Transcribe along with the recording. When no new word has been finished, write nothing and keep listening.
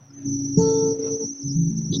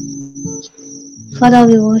Father,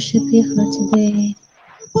 we worship you for today.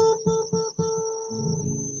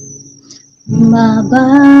 Baba,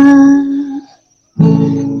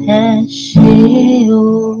 Eshe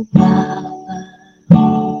o Baba,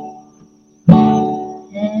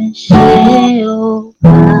 Eshe o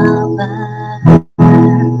Baba,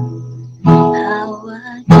 how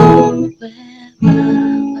I do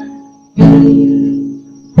Baba,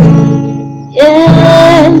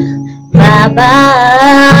 yeah, Baba,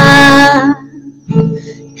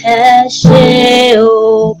 Eshe o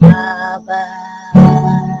Baba,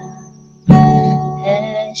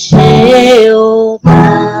 Eshe o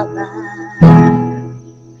Baba,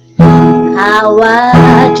 how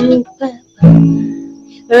I do Baba.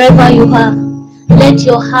 Wherever you are, let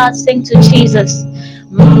your heart sing to Jesus.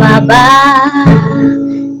 Baba,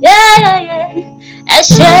 yeah, yeah, yeah.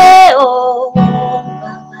 Eshe o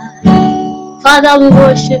Baba. Father, we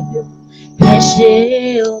worship you.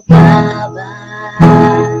 Eshe o Baba,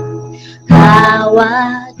 how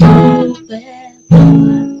I do Baba.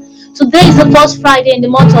 Today is the first Friday in the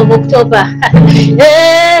month of October.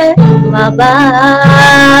 Yeah, Baba,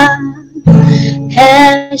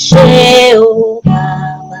 Eshe o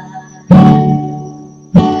Baba,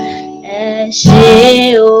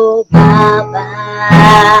 Eshe o Baba,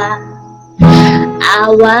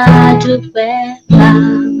 àwa dúpẹ́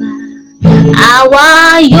Baba, àwa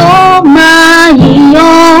yóò máa yìn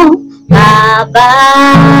Baba.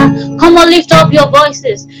 Come on, lift up your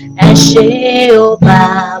voices. Eshe o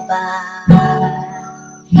Baba,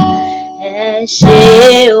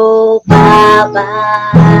 Eshe o Baba,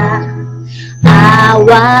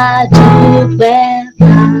 àwa dúpẹ́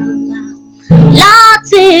Baba.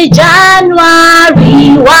 Láti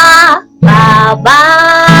January wá Baba,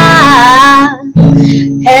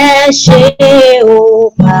 Eshe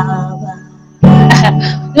o Baba.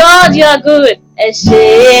 Lord, you are good.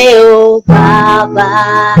 Eshe o Baba,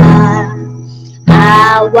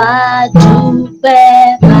 àwa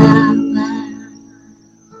dúpẹ́ Baba.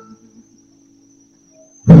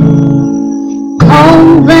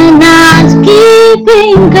 Covenant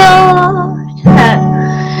keeping God,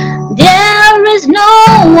 there is no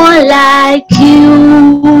one like you.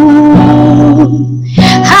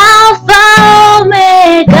 Alpha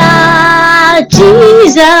Omega,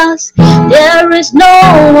 Jesus, there is no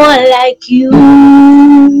one like you.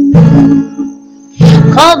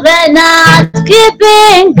 Covenant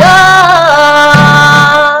keeping God,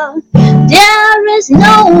 there is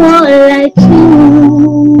no one like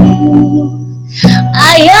you.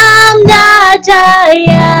 I am that I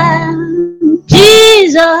am,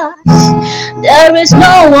 Jesus, there is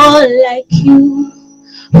no one like you.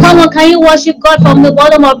 Come on, can you worship God from the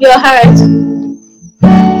bottom of your heart?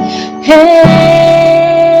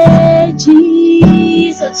 Hey,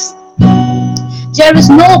 Jesus, there is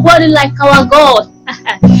nobody like our God.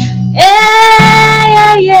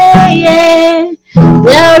 Yeah, yeah, yeah,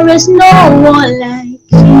 there is no one like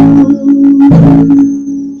you.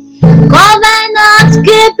 Covenant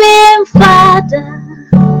keeping Father,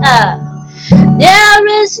 there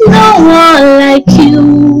is no one like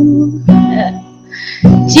you.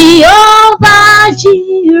 Jehovah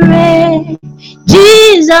Jireh,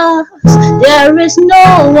 Jesus, there is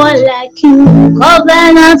no one like you.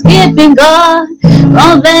 Covenant keeping God,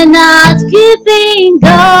 covenant keeping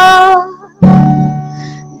God,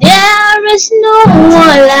 there is no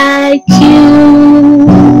one like you.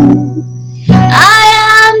 I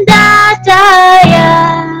am that I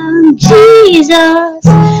am, Jesus,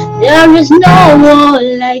 there is no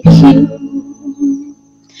one like you.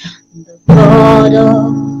 The God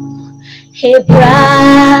of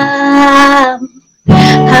Abraham,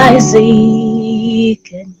 Isaac,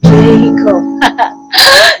 and Jacob,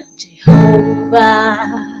 Jehovah,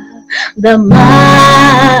 the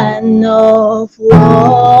man of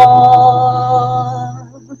war.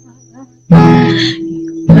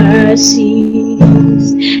 Mercies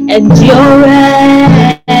endureth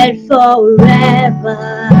forever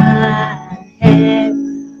and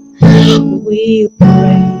ever. We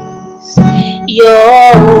praise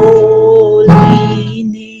your holy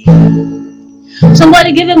name.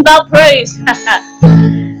 Somebody give him God praise.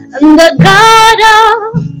 And the God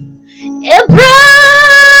of Abraham,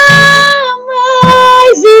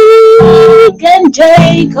 Isaac, and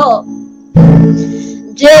Jacob,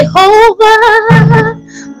 Jehovah,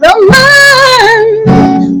 the man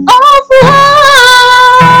of war.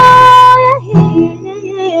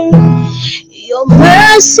 Your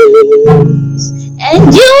mercies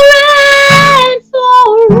endure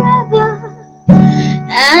forever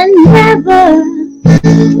and ever.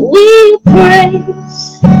 We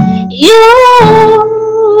praise your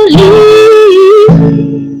holy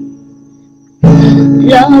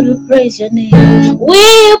Lord, we praise your name.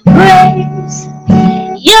 We praise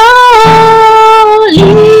your holy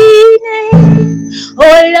name.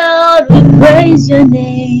 Oh Lord, we praise your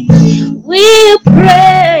name. We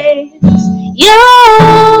praise your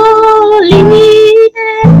holy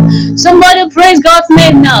name. Somebody praise God's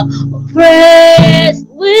name now. Praise,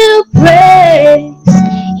 we'll praise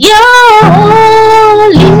your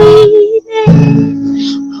holy name.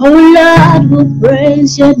 Oh Lord, we'll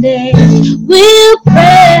praise your name. We'll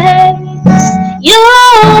praise your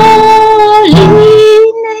holy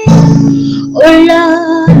name. Oh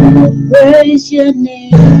Lord, we'll praise your name.